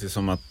 det känns ju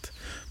som att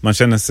man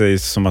känner sig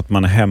som att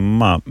man är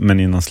hemma, men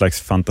i någon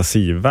slags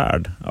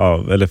fantasivärld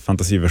eller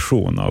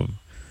fantasiversion av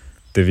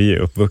det vi är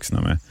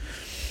uppvuxna med.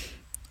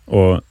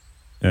 Och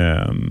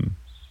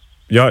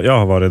jag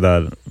har varit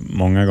där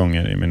många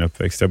gånger i min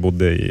uppväxt. Jag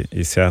bodde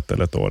i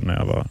Seattle ett år när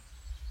jag var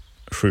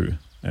 7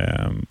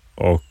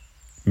 och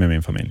med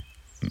min familj.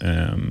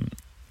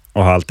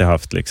 Och har alltid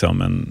haft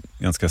liksom en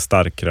ganska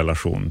stark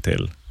relation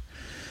till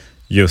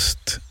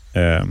just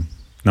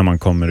när man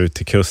kommer ut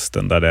till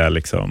kusten där det är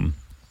liksom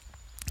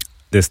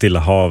det Stilla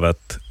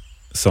havet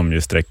som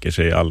ju sträcker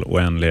sig i all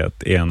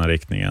oändlighet i ena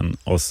riktningen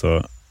och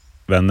så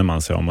vänder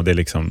man sig om och det är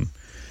liksom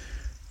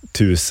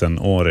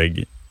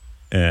 1000-årig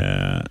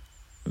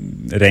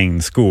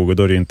regnskog och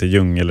då är det ju inte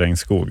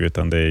djungelregnskog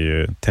utan det är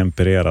ju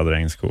tempererad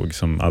regnskog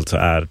som alltså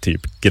är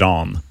typ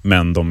gran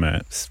men de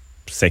är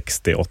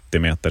 60-80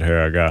 meter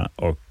höga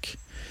och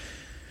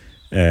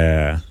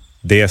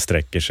det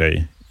sträcker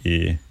sig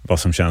i vad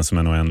som känns som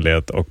en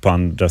oändlighet och på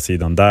andra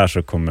sidan där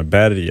så kommer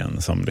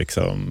bergen som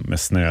liksom med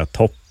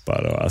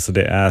snötoppar och alltså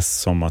det är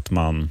som att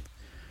man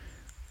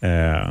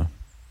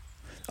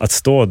att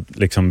stå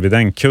liksom vid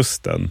den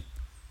kusten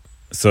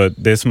så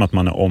det är som att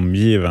man är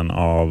omgiven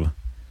av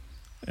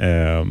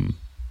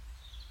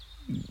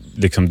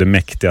liksom det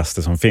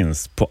mäktigaste som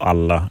finns på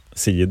alla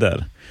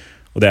sidor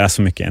och det är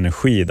så mycket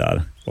energi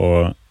där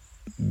och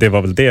det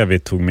var väl det vi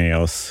tog med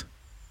oss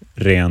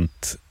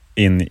rent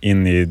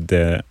in i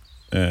det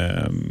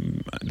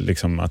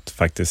liksom att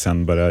faktiskt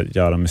sen börja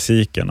göra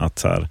musiken att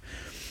så här,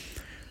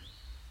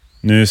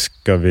 nu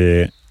ska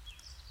vi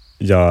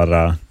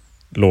göra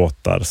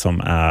låtar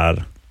som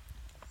är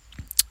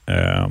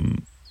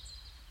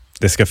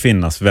det ska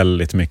finnas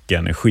väldigt mycket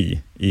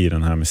energi i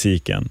den här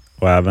musiken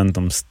och även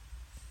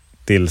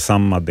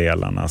stillsamma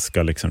delarna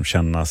ska liksom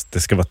kännas, det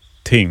ska vara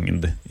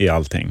tyngd i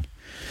allting.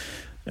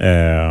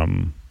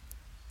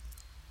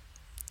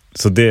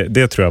 Så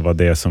det tror jag var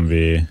det som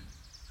vi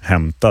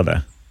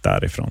hämtade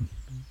därifrån.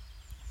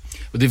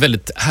 Och det är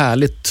väldigt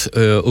härligt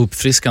och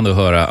uppfriskande att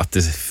höra att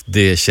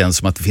det känns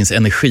som att det finns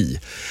energi.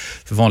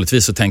 För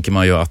vanligtvis så tänker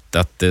man ju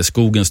att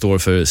skogen står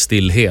för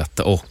stillhet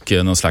och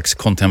någon slags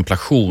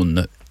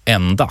kontemplation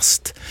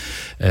endast.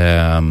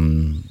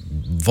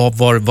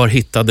 Var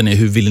hittade ni,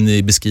 hur vill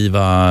ni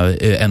beskriva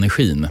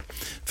energin?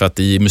 För att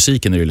i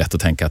musiken är det lätt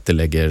att tänka att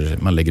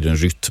man lägger en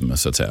rytm,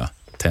 så att säga.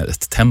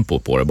 Ett tempo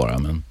på det bara.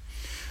 Men...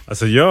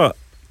 Alltså jag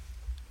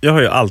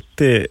har ju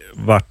alltid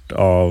varit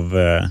av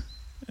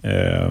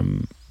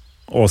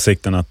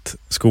åsikten att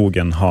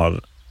skogen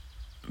har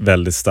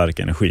väldigt stark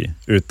energi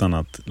utan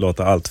att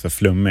låta allt för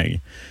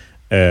flummig.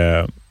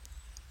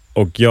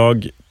 Och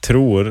jag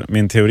tror,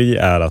 min teori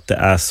är att det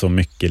är så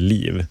mycket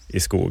liv i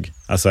skog,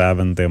 alltså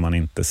även det man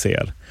inte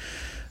ser,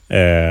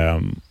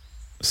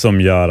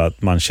 som gör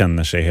att man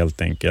känner sig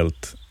helt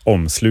enkelt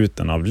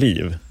omsluten av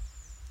liv.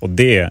 Och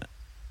det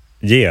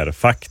ger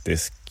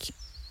faktisk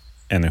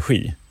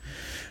energi.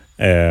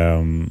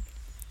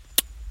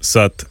 Så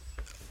att,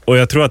 och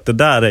jag tror att det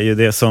där är ju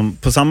det som,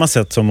 på samma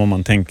sätt som om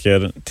man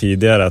tänker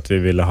tidigare att vi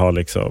ville ha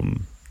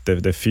liksom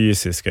det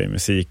fysiska i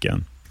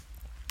musiken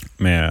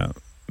med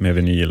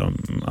vinyl och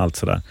allt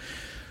sådär.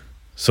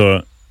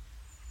 Så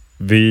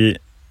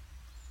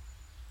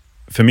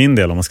för min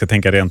del, om man ska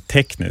tänka rent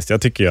tekniskt,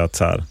 jag tycker ju att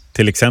så här,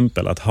 till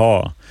exempel att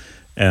ha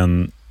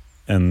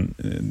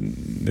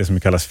det som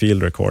kallas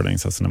field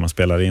recordings, alltså när man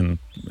spelar in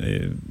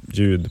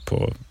ljud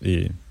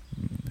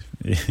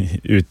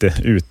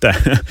ute.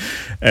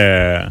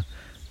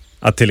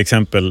 Att till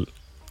exempel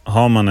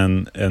har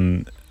man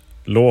en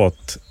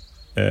låt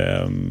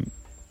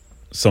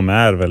som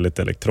är väldigt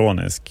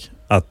elektronisk,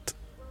 att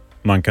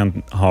man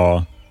kan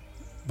ha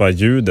bara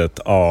ljudet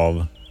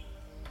av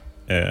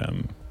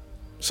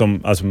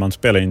alltså man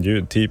spelar in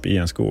ljud typ i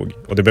en skog,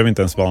 och det behöver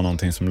inte ens vara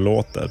någonting som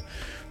låter,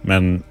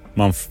 men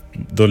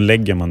då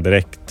lägger man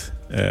direkt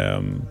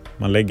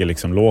man lägger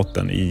liksom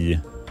låten i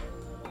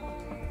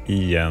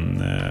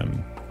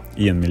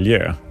en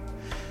miljö,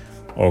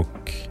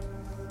 och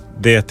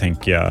det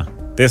tänker jag,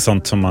 det är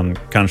sånt som man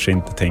kanske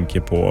inte tänker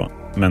på,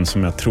 men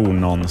som jag tror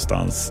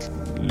någonstans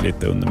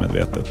lite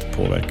undermedvetet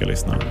påverkar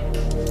lyssnaren.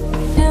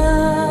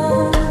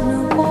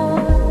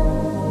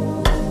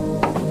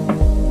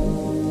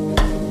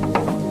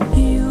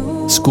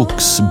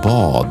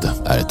 Skogsbad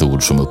är ett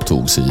ord som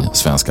upptogs i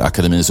Svenska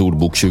Akademins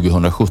ordbok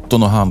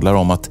 2017 och handlar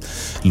om att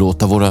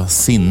låta våra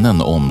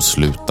sinnen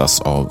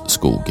omslutas av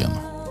skogen.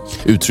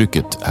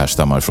 Uttrycket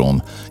härstammar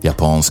från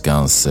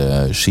japanskans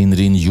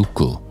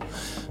Shinrin-yoku,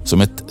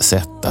 som ett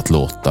sätt att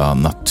låta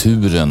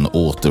naturen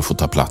åter få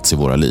ta plats i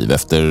våra liv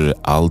efter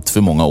allt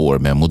för många år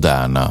med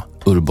moderna,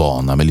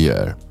 urbana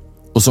miljöer.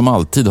 Och som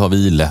alltid har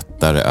vi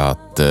lättare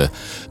att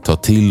ta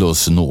till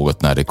oss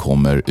något när det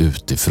kommer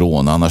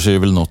utifrån. Annars är det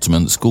väl något som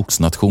en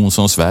skogsnation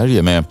som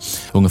Sverige med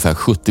ungefär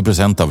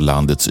 70% av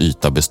landets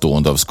yta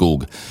bestående av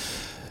skog.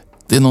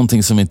 Det är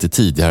någonting som vi inte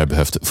tidigare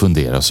behövt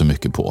fundera så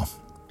mycket på.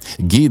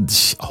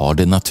 Gidge har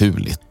det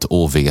naturligt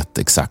och vet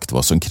exakt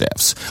vad som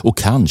krävs. Och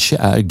kanske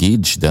är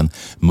Gidge den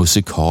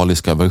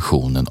musikaliska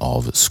versionen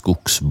av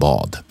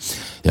skogsbad.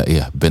 Jag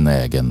är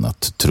benägen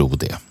att tro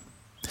det.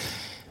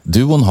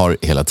 Duon har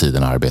hela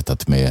tiden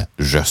arbetat med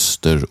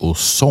röster och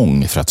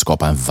sång för att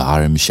skapa en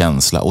varm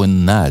känsla och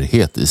en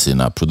närhet i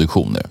sina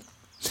produktioner.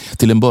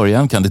 Till en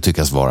början kan det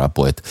tyckas vara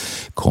på ett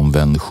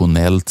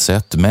konventionellt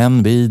sätt,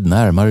 men vid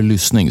närmare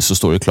lyssning så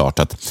står det klart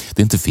att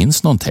det inte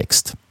finns någon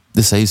text.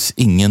 Det sägs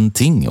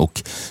ingenting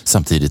och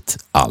samtidigt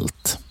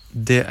allt.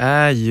 Det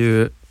är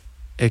ju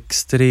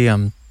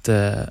extremt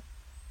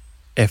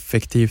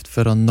effektivt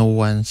för att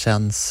nå en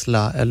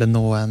känsla eller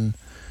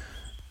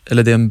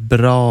det är en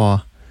bra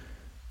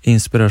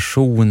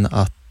inspiration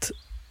att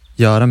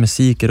göra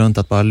musik runt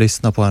att bara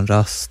lyssna på en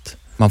röst.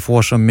 Man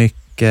får så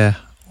mycket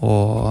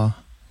och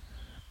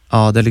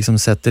det liksom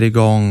sätter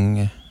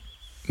igång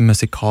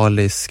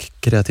musikalisk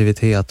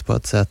kreativitet på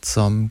ett sätt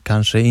som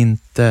kanske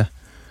inte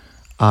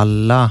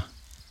alla,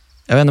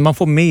 jag vet inte, man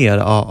får mer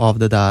av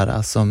det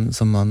där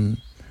som man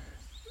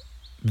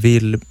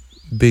vill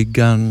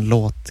bygga en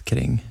låt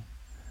kring.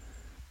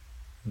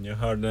 Jag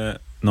hörde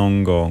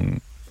någon gång,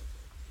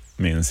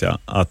 minns jag,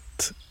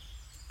 att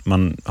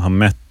man har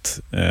mätt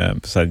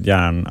så här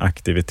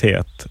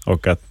hjärnaktivitet,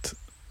 och att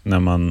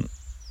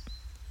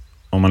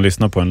om man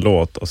lyssnar på en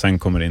låt och sen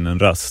kommer in en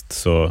röst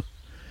så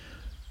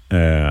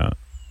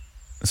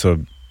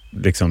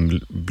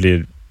liksom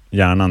blir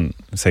hjärnan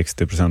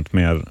 60%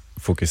 mer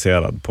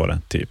fokuserad på det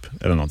typ,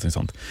 eller någonting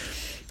sånt.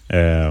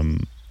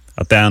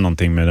 Att det är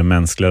någonting med den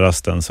mänskliga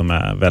rösten som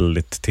är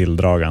väldigt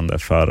tilldragande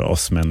för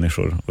oss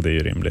människor, och det är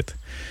ju rimligt.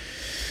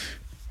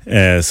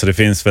 Så det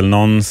finns väl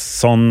någon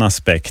sån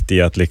aspekt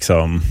i att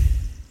liksom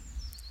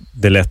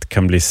det lätt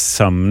kan bli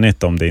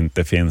sömnigt om det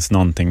inte finns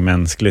någonting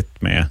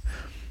mänskligt med.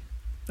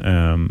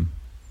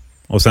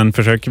 Och sen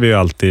försöker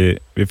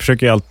vi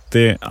försöker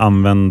alltid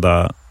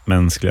använda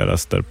mänskliga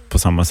röster på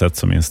samma sätt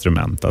som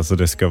instrument. Alltså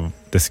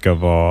det ska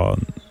vara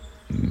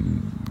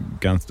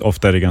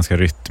ofta är det ganska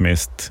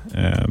rytmiskt.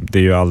 Det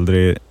är ju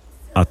aldrig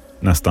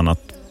nästan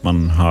att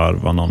man hör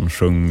vad någon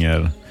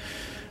sjunger.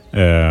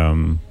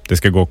 Det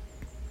ska gå,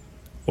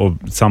 och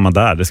samma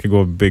där, det ska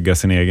gå att bygga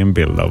sin egen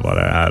bild av vad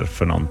det är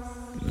för någon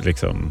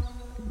liksom,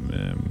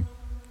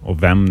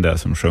 och vem det är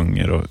som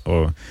sjunger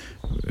och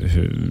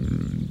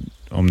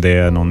om det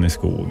är någon i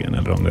skogen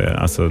eller om det är,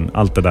 alltså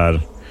allt det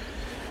där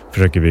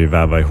försöker vi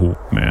väva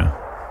ihop med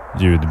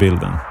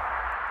ljudbilden.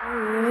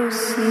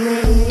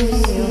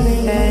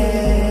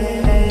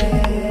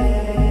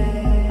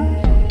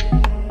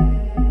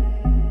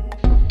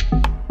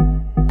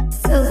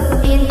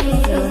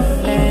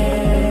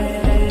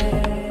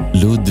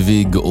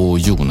 Ludvig och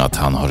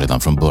Jonathan har redan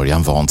från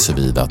början vant sig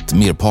vid att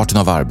merparten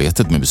av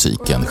arbetet med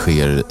musiken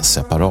sker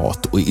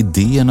separat och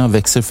idéerna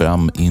växer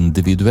fram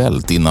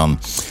individuellt innan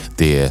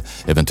det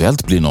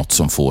eventuellt blir något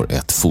som får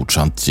ett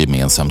fortsatt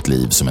gemensamt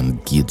liv som en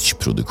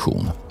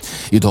Gidge-produktion.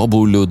 Idag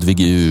bor Ludvig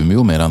i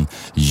Umeå medan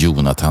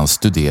Jonathan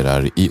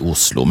studerar i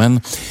Oslo,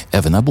 men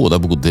även när båda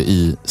bodde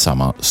i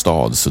samma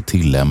stad så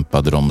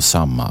tillämpade de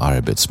samma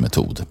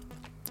arbetsmetod.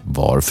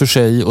 Var för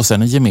sig och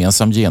sen en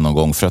gemensam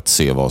genomgång för att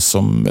se vad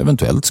som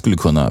eventuellt skulle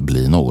kunna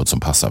bli något som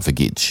passar för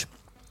Gidge.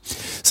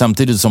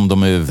 Samtidigt som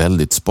de är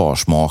väldigt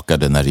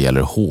sparsmakade när det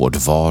gäller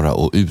hårdvara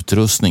och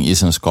utrustning i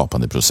sin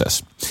skapande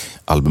process.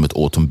 Albumet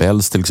Autumn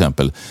Bells till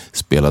exempel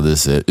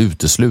spelades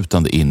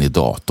uteslutande in i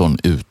datorn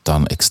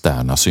utan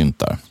externa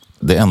syntar.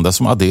 Det enda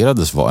som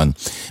adderades var en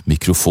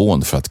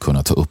mikrofon för att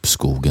kunna ta upp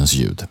skogens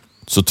ljud.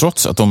 Så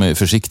trots att de är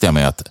försiktiga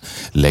med att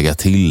lägga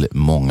till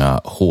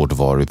många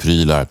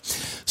hårdvaruprylar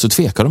så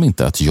tvekar de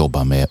inte att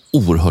jobba med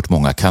oerhört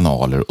många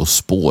kanaler och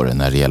spår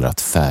när det gäller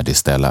att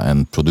färdigställa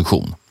en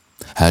produktion.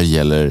 Här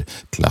gäller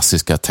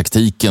klassiska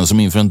taktiken som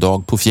inför en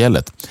dag på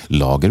fjället.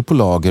 Lager på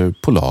lager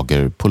på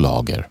lager på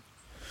lager.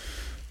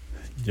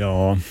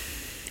 Ja,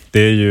 det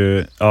är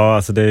ju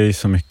alltså det är ju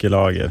så mycket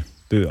lager.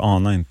 Du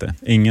anar inte.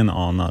 Ingen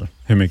anar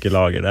hur mycket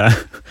lager det är.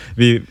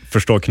 Vi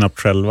förstår knappt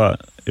själva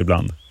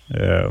ibland.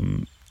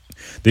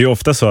 Det är ju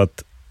ofta så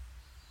att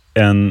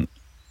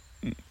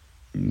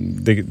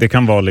det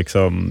kan vara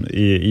liksom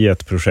i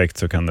ett projekt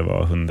så kan det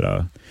vara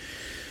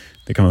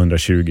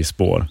 120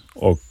 spår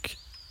och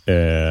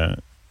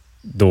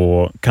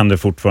då kan det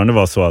fortfarande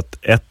vara så att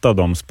ett av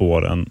de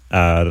spåren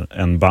är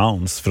en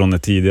bounce från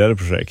ett tidigare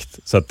projekt,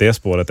 så att det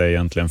spåret är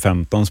egentligen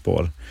 15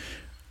 spår,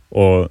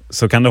 och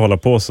så kan det hålla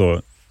på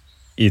så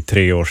i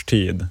 3 års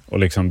tid och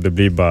liksom det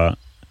blir bara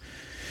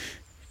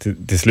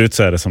till slut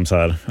så är det som så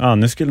här,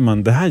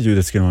 det här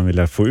ljudet skulle man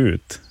vilja få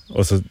ut,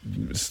 och så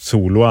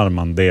soloar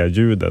man det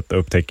ljudet och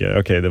upptäcker,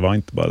 okej, det var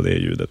inte bara det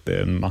ljudet, det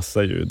är en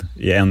massa ljud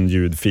i en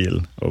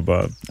ljudfil, och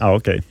bara,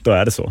 okej, då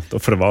är det så, då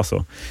får det vara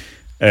så.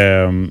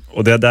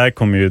 Och det där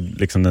kommer ju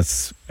liksom då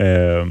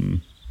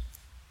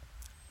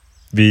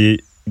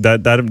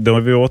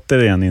är vi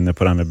återigen inne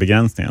på det här med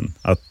begränsningen,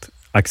 att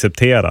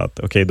acceptera att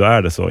okej, då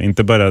är det så,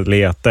 inte börja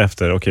leta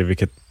efter okej,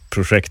 vilket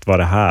projekt var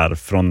det här,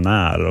 från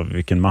när och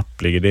vilken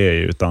mapp ligger det i,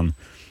 utan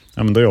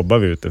men då jobbar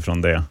vi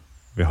utifrån det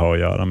vi har att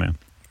göra med.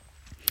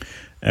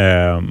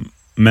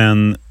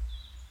 Men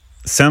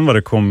sen vad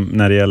det kom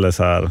när det gäller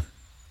så här,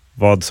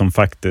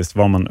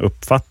 vad man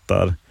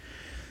uppfattar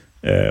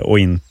och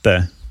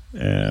inte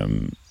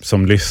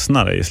som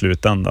lyssnare i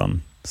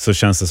slutändan, så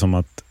känns det som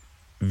att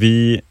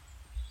vi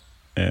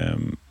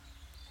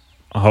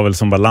har väl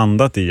som bara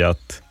landat i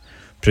att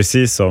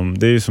precis som,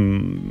 det är ju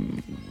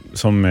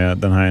som med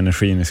den här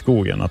energin i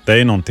skogen, att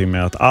det är någonting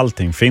med att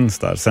allting finns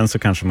där, sen så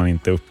kanske man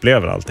inte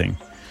upplever allting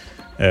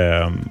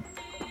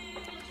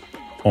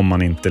om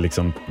man inte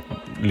liksom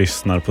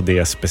lyssnar på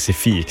det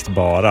specifikt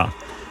bara,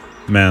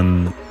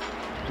 men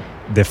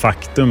det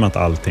faktum att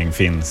allting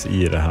finns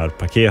i det här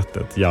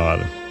paketet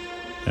gör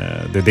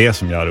det är det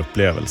som gör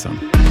upplevelsen.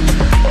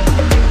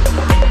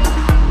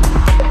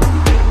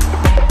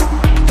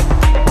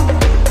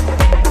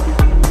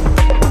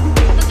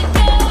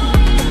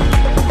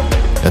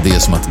 Ja, det är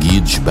som att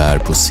Gidge bär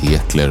på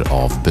sekler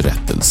av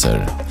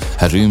berättelser.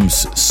 Här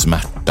ryms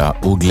smärta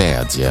och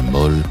glädje,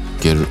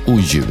 mörker och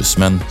ljus,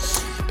 men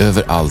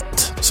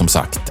överallt, som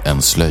sagt,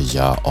 en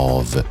slöja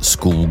av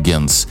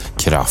skogens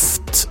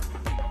kraft.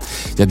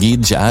 Ja,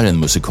 Gidge är en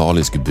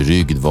musikalisk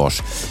brygd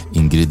vars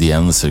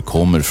ingredienser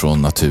kommer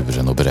från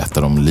naturen och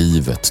berättar om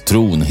livet,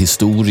 tron,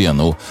 historien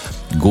och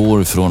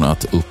går från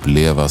att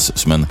upplevas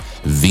som en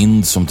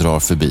vind som drar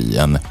förbi,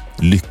 en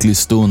lycklig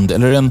stund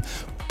eller en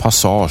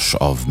passage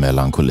av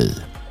melankoli.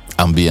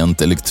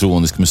 Ambient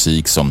elektronisk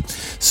musik som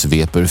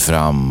sveper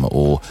fram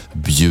och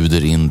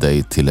bjuder in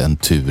dig till en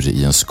tur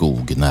i en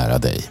skog nära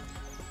dig.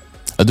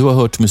 Du har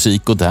hört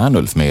Musik och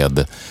Dernulf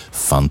med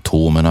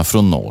Fantomerna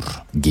från norr,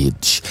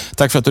 Gidge.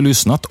 Tack för att du har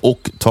lyssnat,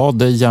 och ta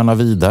dig gärna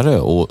vidare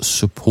och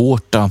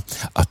supporta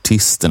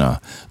artisterna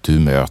du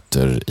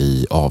möter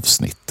i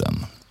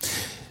avsnitten.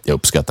 Jag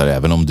uppskattar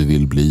även om du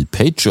vill bli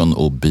Patreon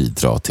och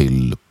bidra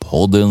till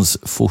poddens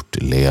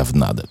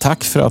fortlevnad.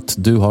 Tack för att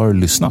du har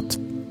lyssnat.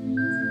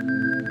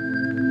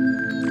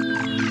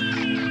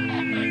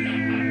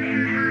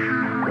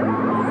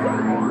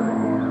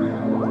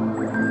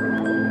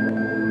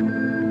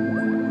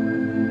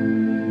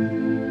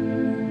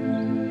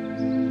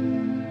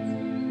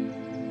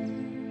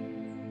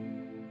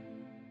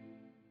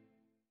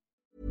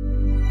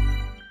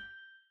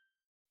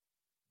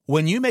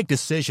 When you make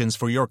decisions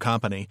for your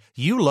company,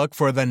 you look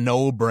for the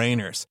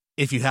no-brainers.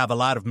 If you have a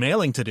lot of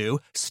mailing to do,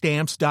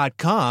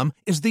 Stamps.com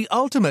is the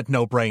ultimate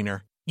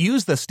no-brainer.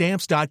 Use the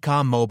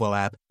Stamps.com mobile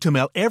app to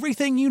mail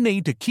everything you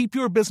need to keep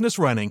your business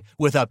running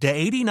with up to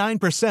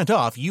 89%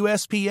 off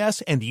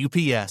USPS and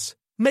UPS.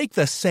 Make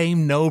the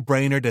same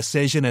no-brainer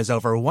decision as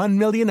over 1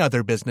 million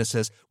other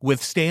businesses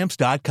with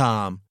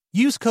Stamps.com.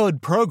 Use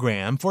code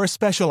PROGRAM for a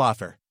special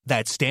offer.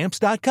 That's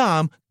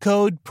Stamps.com,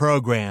 code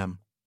PROGRAM.